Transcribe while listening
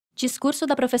Discurso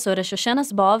da professora Shoshana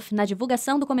Zuboff na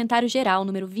divulgação do Comentário Geral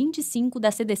N.25 da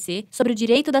CDC sobre o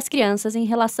direito das crianças em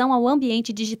relação ao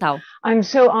ambiente digital. I'm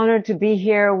so honored to be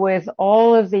here with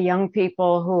all of the young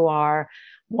people who are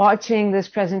watching this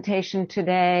presentation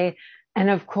today,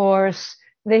 and of course,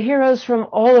 the heroes from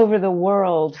all over the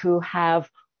world who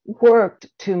have worked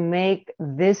to make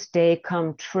this day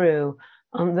come true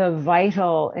on the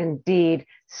vital, indeed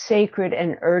sacred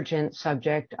and urgent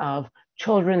subject of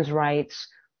children's rights,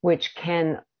 which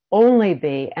can only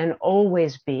be and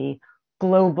always be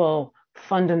global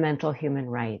fundamental human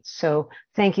rights. So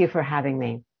thank you for having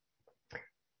me.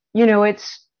 You know,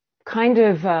 it's kind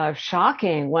of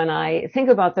shocking when I think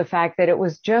about the fact that it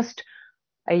was just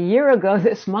a year ago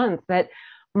this month that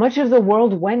much of the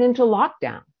world went into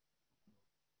lockdown.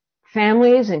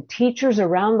 Families and teachers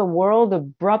around the world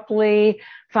abruptly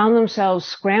found themselves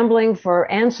scrambling for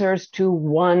answers to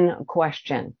one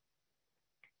question.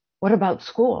 What about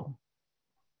school?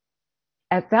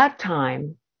 At that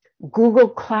time, Google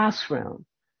Classroom,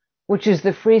 which is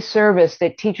the free service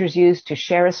that teachers use to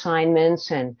share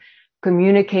assignments and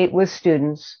communicate with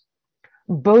students,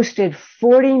 boasted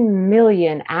 40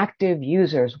 million active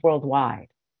users worldwide.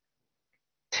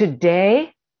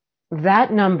 Today,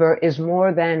 that number is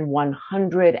more than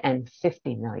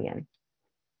 150 million.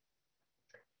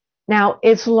 Now,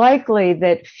 it's likely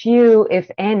that few,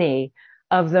 if any,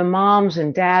 of the moms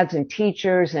and dads and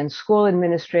teachers and school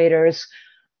administrators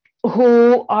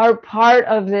who are part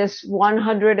of this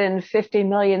 150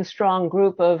 million strong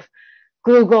group of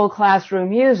Google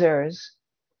Classroom users,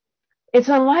 it's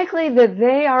unlikely that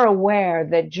they are aware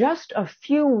that just a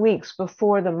few weeks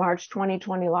before the March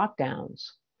 2020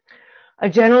 lockdowns, a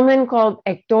gentleman called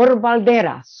Héctor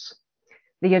Valderas,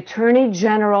 the Attorney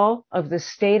General of the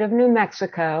state of New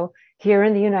Mexico, here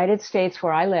in the United States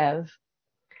where I live,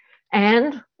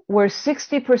 and where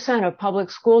 60% of public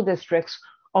school districts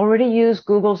already use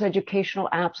Google's educational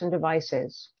apps and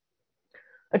devices.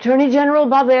 Attorney General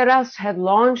Valderas had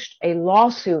launched a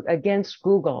lawsuit against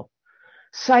Google,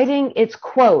 citing its,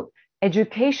 quote,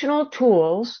 educational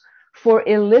tools for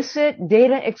illicit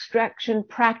data extraction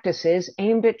practices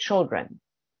aimed at children,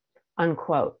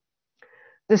 unquote.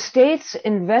 The state's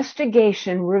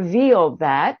investigation revealed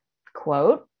that,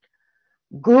 quote,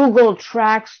 Google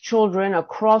tracks children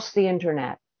across the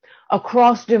internet,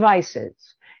 across devices,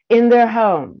 in their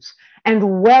homes,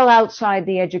 and well outside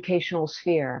the educational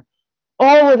sphere,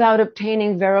 all without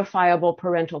obtaining verifiable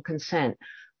parental consent.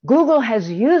 Google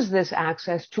has used this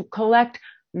access to collect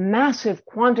massive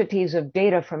quantities of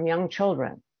data from young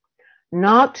children,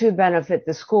 not to benefit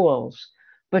the schools,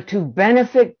 but to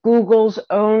benefit Google's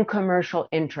own commercial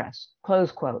interests,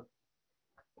 close quote.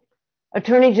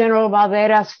 Attorney General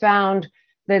Valderas found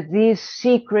that these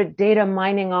secret data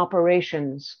mining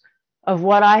operations of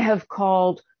what I have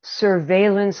called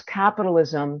surveillance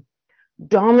capitalism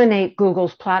dominate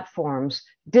Google's platforms,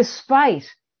 despite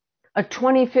a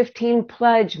 2015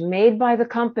 pledge made by the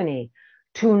company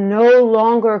to no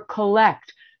longer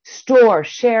collect, store,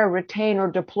 share, retain,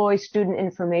 or deploy student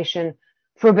information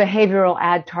for behavioral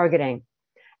ad targeting.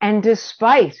 And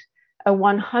despite a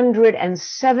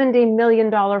 $170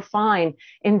 million fine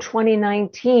in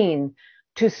 2019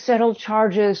 to settle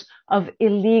charges of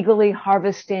illegally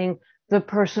harvesting the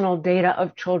personal data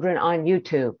of children on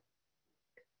YouTube.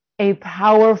 A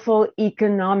powerful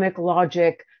economic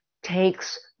logic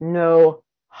takes no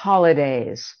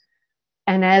holidays.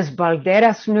 And as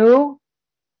Valderas knew,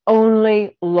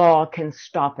 only law can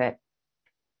stop it.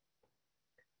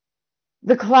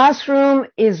 The classroom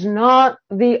is not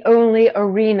the only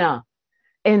arena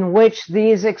in which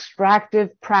these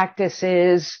extractive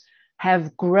practices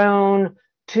have grown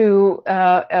to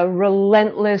a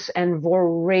relentless and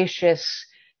voracious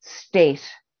state.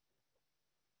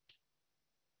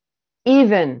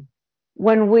 Even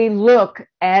when we look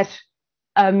at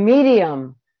a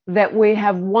medium that we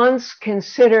have once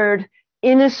considered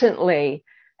innocently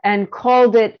and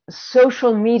called it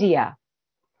social media,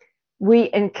 we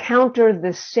encounter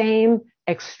the same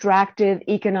extractive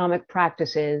economic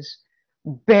practices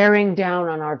bearing down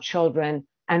on our children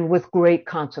and with great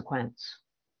consequence.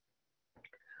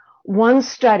 One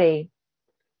study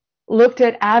looked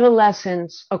at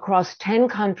adolescents across 10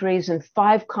 countries and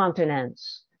 5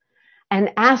 continents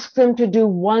and asked them to do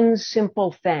one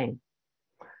simple thing,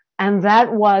 and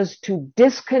that was to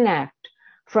disconnect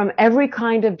from every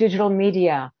kind of digital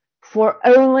media for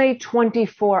only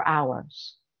 24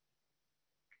 hours.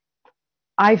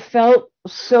 I felt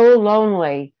so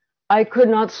lonely, I could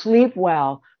not sleep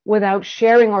well without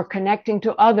sharing or connecting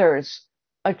to others,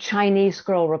 a Chinese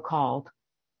girl recalled.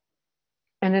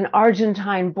 And an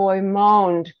Argentine boy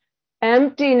moaned,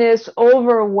 Emptiness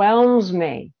overwhelms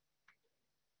me.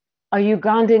 A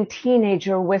Ugandan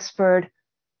teenager whispered,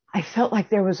 I felt like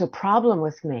there was a problem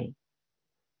with me.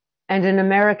 And an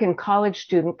American college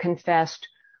student confessed,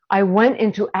 I went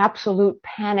into absolute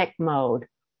panic mode.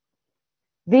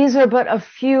 These are but a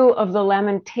few of the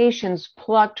lamentations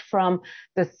plucked from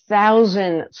the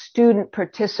 1,000 student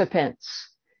participants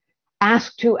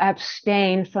asked to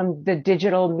abstain from the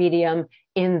digital medium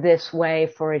in this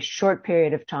way for a short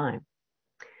period of time.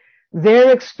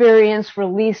 Their experience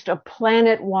released a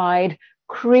planet-wide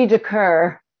cri de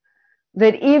coeur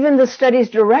that even the study's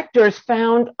directors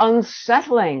found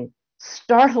unsettling,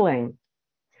 startling.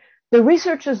 The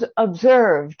researchers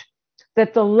observed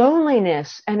that the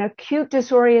loneliness and acute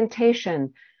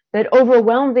disorientation that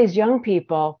overwhelmed these young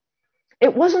people,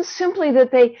 it wasn't simply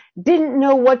that they didn't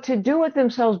know what to do with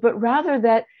themselves, but rather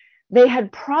that they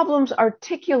had problems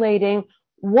articulating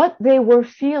what they were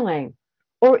feeling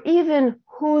or even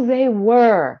who they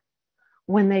were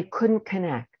when they couldn't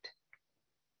connect.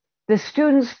 The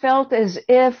students felt as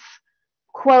if,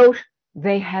 quote,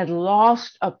 they had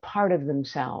lost a part of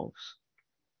themselves,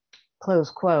 close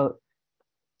quote.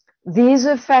 These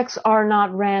effects are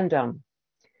not random.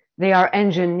 They are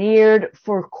engineered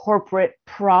for corporate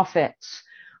profits,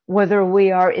 whether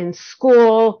we are in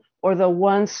school or the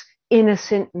once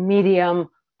innocent medium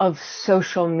of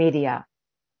social media.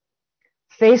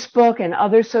 Facebook and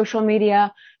other social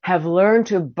media have learned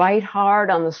to bite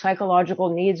hard on the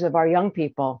psychological needs of our young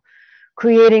people,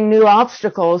 creating new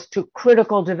obstacles to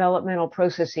critical developmental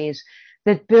processes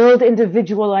that build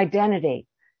individual identity,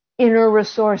 inner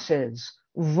resources,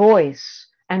 voice,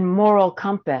 and moral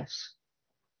compass.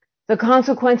 The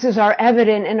consequences are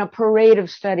evident in a parade of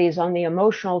studies on the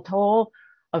emotional toll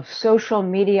of social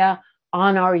media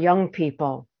on our young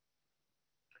people.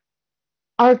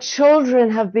 Our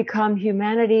children have become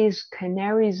humanity's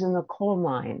canaries in the coal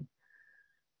mine.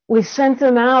 We sent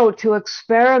them out to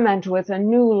experiment with a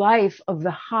new life of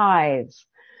the hive,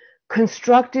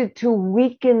 constructed to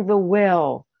weaken the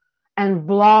will and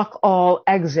block all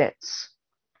exits.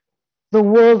 The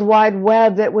World Wide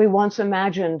Web that we once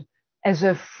imagined as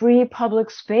a free public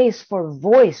space for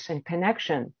voice and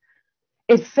connection,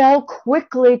 it fell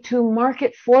quickly to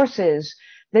market forces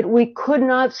that we could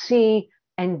not see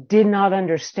and did not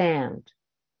understand.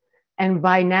 And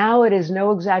by now, it is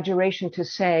no exaggeration to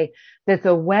say that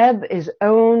the web is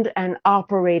owned and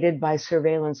operated by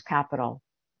surveillance capital.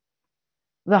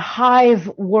 The hive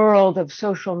world of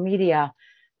social media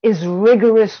is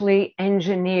rigorously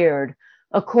engineered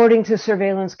according to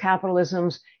surveillance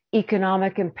capitalism's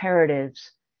economic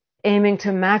imperatives, aiming to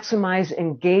maximize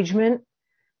engagement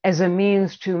as a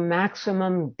means to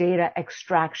maximum data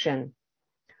extraction.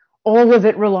 All of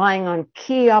it relying on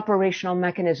key operational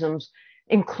mechanisms,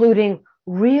 including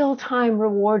real-time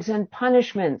rewards and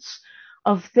punishments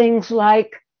of things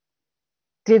like,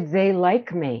 did they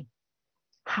like me?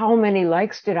 How many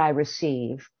likes did I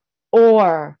receive?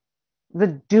 Or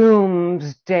the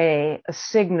doomsday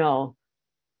signal,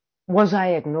 was I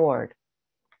ignored?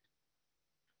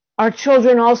 Our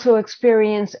children also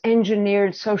experience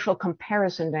engineered social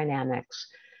comparison dynamics,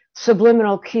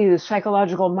 subliminal cues,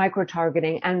 psychological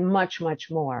micro-targeting, and much, much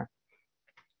more.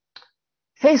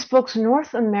 Facebook's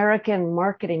North American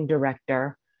marketing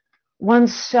director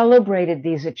once celebrated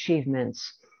these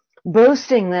achievements,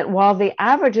 boasting that while the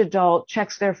average adult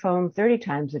checks their phone 30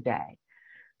 times a day,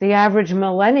 the average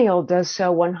millennial does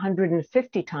so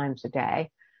 150 times a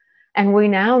day. And we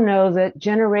now know that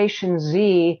Generation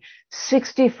Z,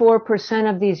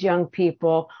 64% of these young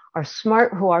people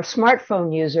who are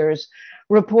smartphone users,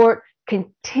 report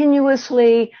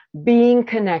continuously being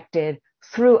connected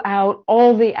throughout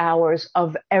all the hours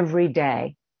of every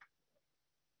day.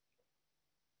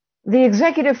 The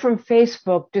executive from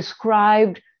Facebook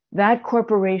described that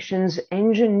corporation's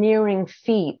engineering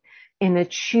feat in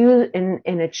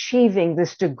achieving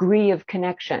this degree of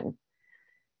connection.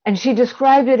 And she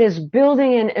described it as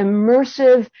building an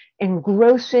immersive,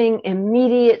 engrossing,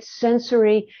 immediate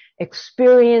sensory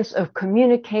experience of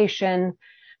communication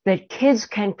that kids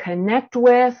can connect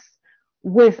with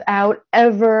without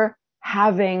ever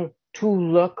having to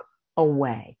look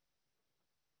away.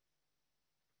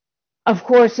 Of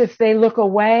course, if they look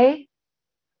away,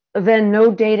 then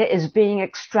no data is being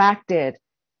extracted.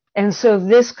 And so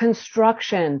this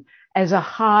construction as a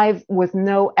hive with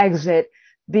no exit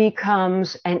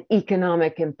becomes an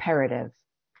economic imperative.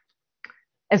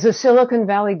 As a Silicon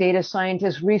Valley data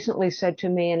scientist recently said to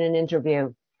me in an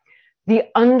interview, the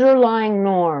underlying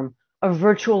norm of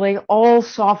virtually all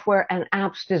software and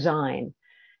apps design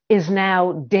is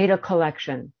now data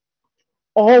collection.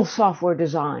 All software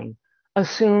design,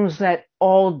 assumes that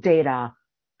all data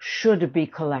should be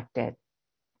collected.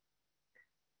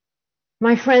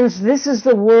 My friends, this is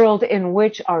the world in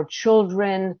which our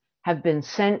children have been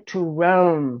sent to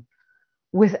roam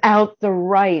without the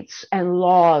rights and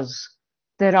laws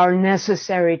that are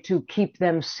necessary to keep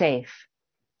them safe.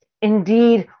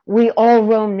 Indeed, we all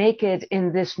roam naked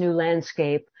in this new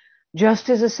landscape. Just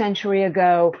as a century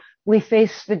ago, we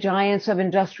faced the giants of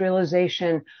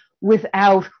industrialization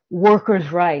without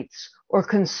workers' rights or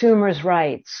consumers'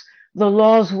 rights, the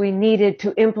laws we needed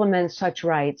to implement such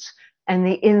rights, and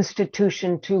the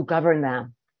institution to govern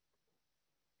them.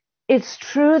 It's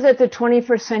true that the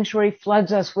 21st century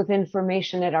floods us with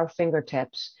information at our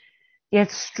fingertips.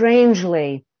 Yet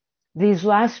strangely, these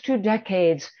last 2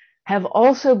 decades have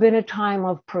also been a time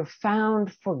of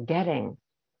profound forgetting.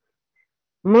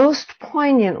 Most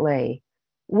poignantly,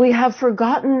 we have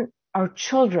forgotten our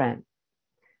children.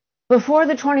 Before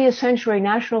the 20th century,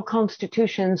 national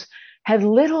constitutions had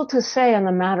little to say on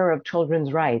the matter of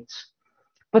children's rights.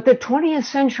 But the 20th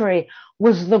century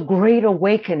was the Great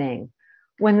Awakening,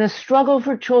 when the struggle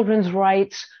for children's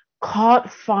rights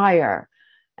caught fire.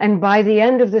 And by the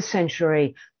end of the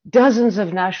century, dozens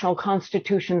of national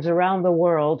constitutions around the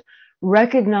world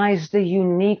recognized the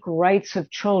unique rights of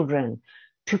children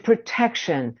to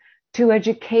protection, to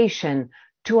education,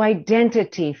 to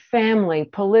identity, family,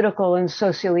 political, and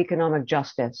socioeconomic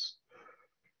justice.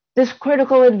 This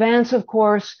critical advance, of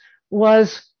course,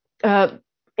 was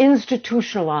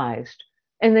institutionalized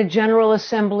in the General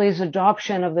Assembly's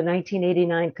adoption of the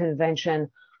 1989 Convention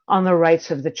on the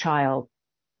Rights of the Child,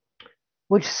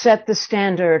 which set the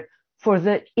standard for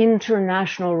the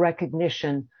international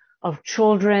recognition of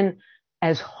children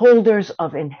as holders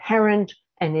of inherent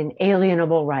and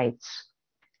inalienable rights.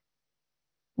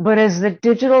 But as the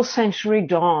digital century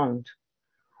dawned,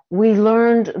 we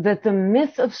learned that the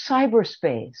myth of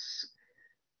cyberspace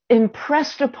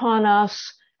impressed upon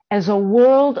us as a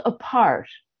world apart,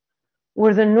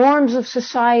 where the norms of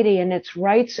society and its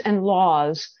rights and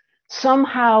laws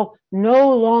somehow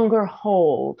no longer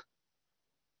hold.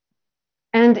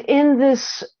 And in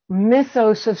this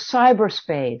mythos of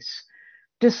cyberspace,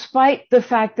 despite the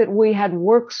fact that we had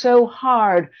worked so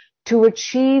hard to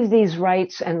achieve these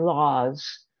rights and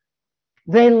laws,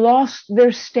 they lost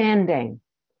their standing,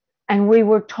 and we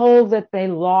were told that they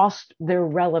lost their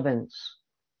relevance.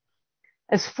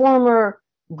 As former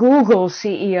Google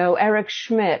CEO Eric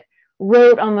Schmidt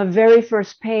wrote on the very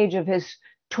first page of his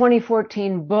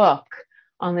 2014 book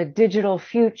on the digital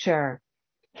future,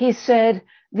 he said,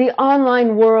 "The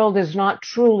online world is not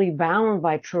truly bound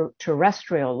by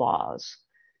terrestrial laws.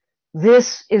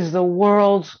 This is the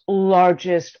world's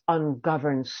largest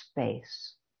ungoverned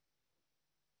space."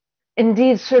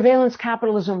 Indeed, surveillance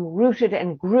capitalism rooted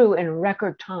and grew in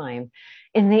record time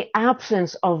in the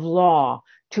absence of law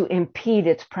to impede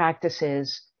its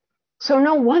practices. So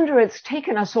no wonder it's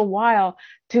taken us a while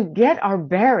to get our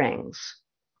bearings.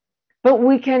 But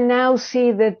we can now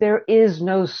see that there is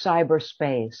no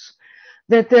cyberspace,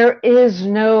 that there is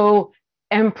no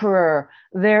emperor,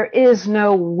 there is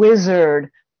no wizard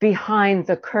behind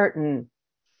the curtain,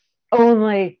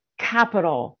 only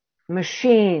capital,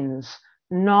 machines,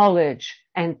 knowledge,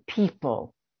 and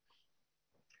people.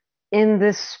 In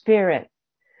this spirit,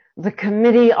 the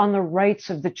Committee on the Rights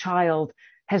of the Child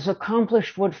has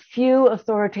accomplished what few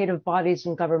authoritative bodies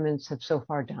and governments have so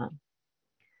far done.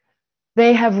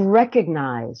 They have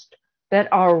recognized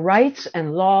that our rights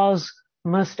and laws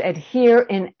must adhere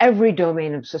in every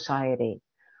domain of society,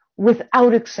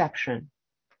 without exception,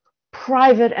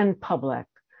 private and public,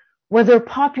 whether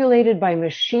populated by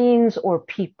machines or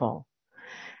people,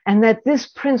 and that this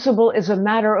principle is a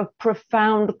matter of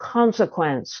profound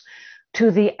consequence to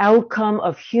the outcome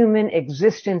of human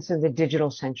existence in the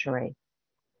digital century.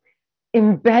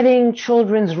 Embedding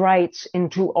children's rights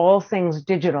into all things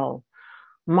digital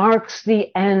marks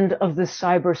the end of the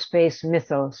cyberspace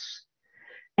mythos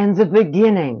and the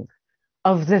beginning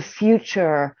of the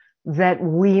future that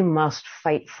we must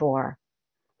fight for.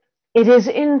 It is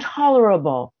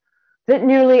intolerable that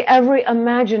nearly every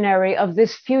imaginary of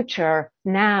this future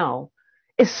now,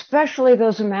 especially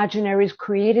those imaginaries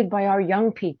created by our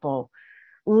young people,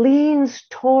 leans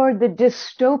toward the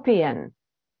dystopian.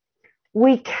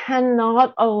 We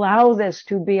cannot allow this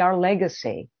to be our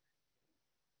legacy.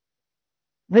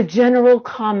 The general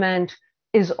comment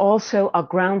is also a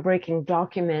groundbreaking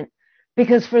document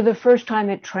because for the first time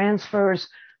it transfers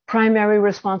primary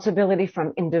responsibility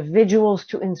from individuals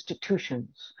to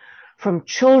institutions, from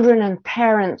children and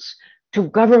parents to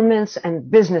governments and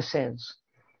businesses.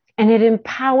 And it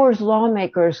empowers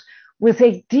lawmakers with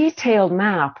a detailed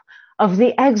map of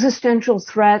the existential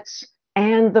threats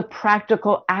and the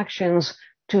practical actions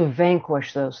to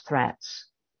vanquish those threats.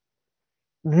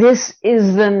 This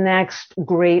is the next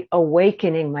great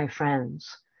awakening, my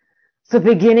friends, the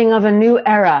beginning of a new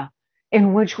era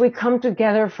in which we come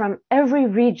together from every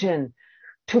region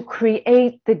to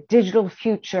create the digital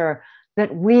future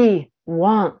that we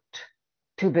want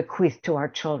to bequeath to our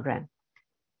children.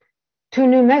 To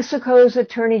New Mexico's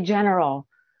Attorney General,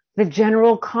 the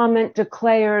general comment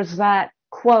declares that,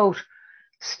 quote,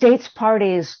 states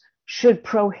parties should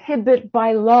prohibit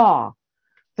by law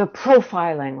the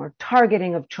profiling or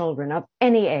targeting of children of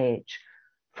any age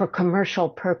for commercial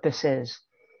purposes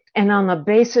and on the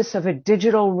basis of a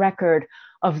digital record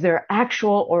of their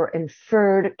actual or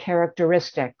inferred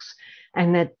characteristics,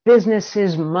 and that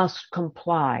businesses must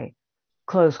comply,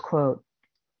 close quote.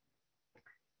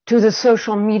 To the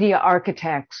social media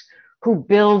architects who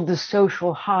build the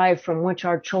social hive from which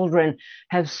our children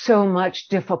have so much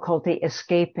difficulty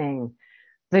escaping,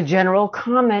 the general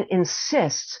comment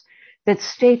insists that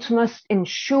states must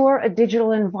ensure a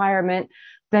digital environment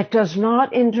that does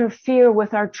not interfere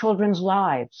with our children's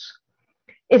lives.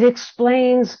 It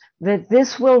explains that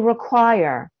this will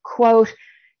require, quote,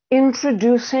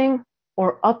 introducing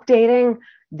or updating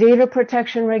data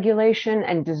protection regulation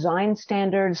and design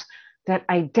standards that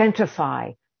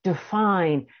identify,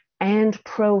 define, and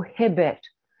prohibit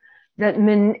that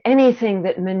anything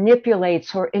that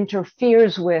manipulates or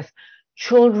interferes with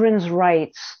children's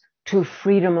rights to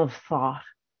freedom of thought.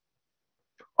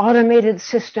 Automated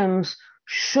systems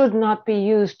should not be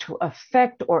used to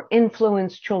affect or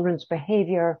influence children's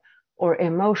behavior or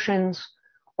emotions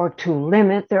or to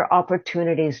limit their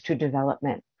opportunities to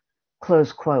development,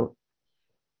 close quote.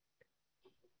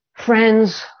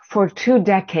 Friends, for 2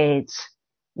 decades,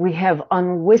 we have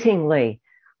unwittingly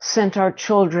sent our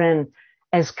children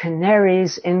as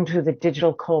canaries into the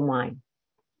digital coal mine,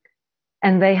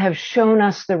 and they have shown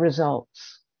us the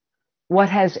results, what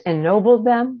has ennobled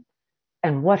them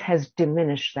and what has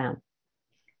diminished them.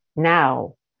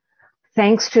 Now,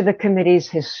 thanks to the committee's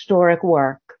historic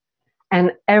work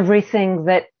and everything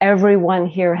that everyone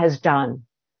here has done,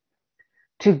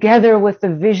 together with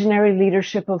the visionary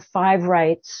leadership of 5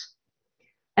 Rights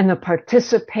and the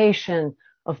participation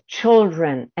of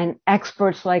children and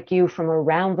experts like you from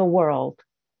around the world,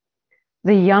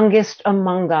 the youngest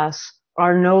among us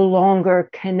are no longer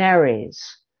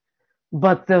canaries,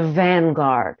 but the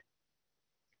vanguard,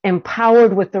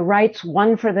 empowered with the rights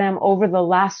won for them over the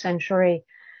last century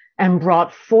and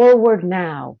brought forward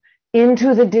now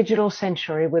into the digital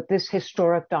century with this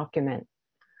historic document.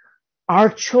 Our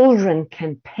children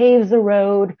can pave the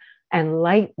road and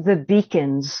light the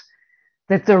beacons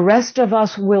that the rest of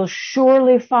us will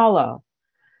surely follow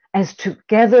as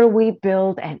together we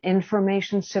build an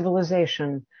information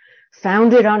civilization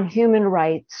founded on human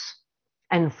rights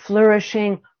and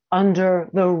flourishing under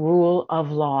the rule of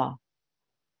law.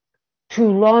 To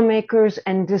lawmakers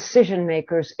and decision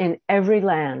makers in every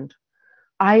land,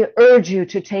 I urge you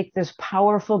to take this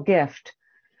powerful gift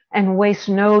and waste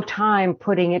no time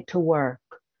putting it to work.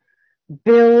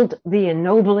 Build the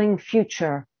ennobling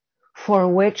future for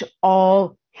which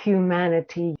all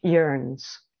humanity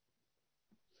yearns.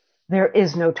 There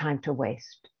is no time to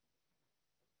waste.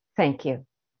 Thank you.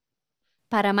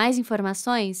 Para mais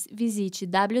informações, visite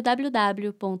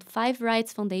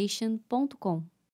www.5rightsfoundation.com.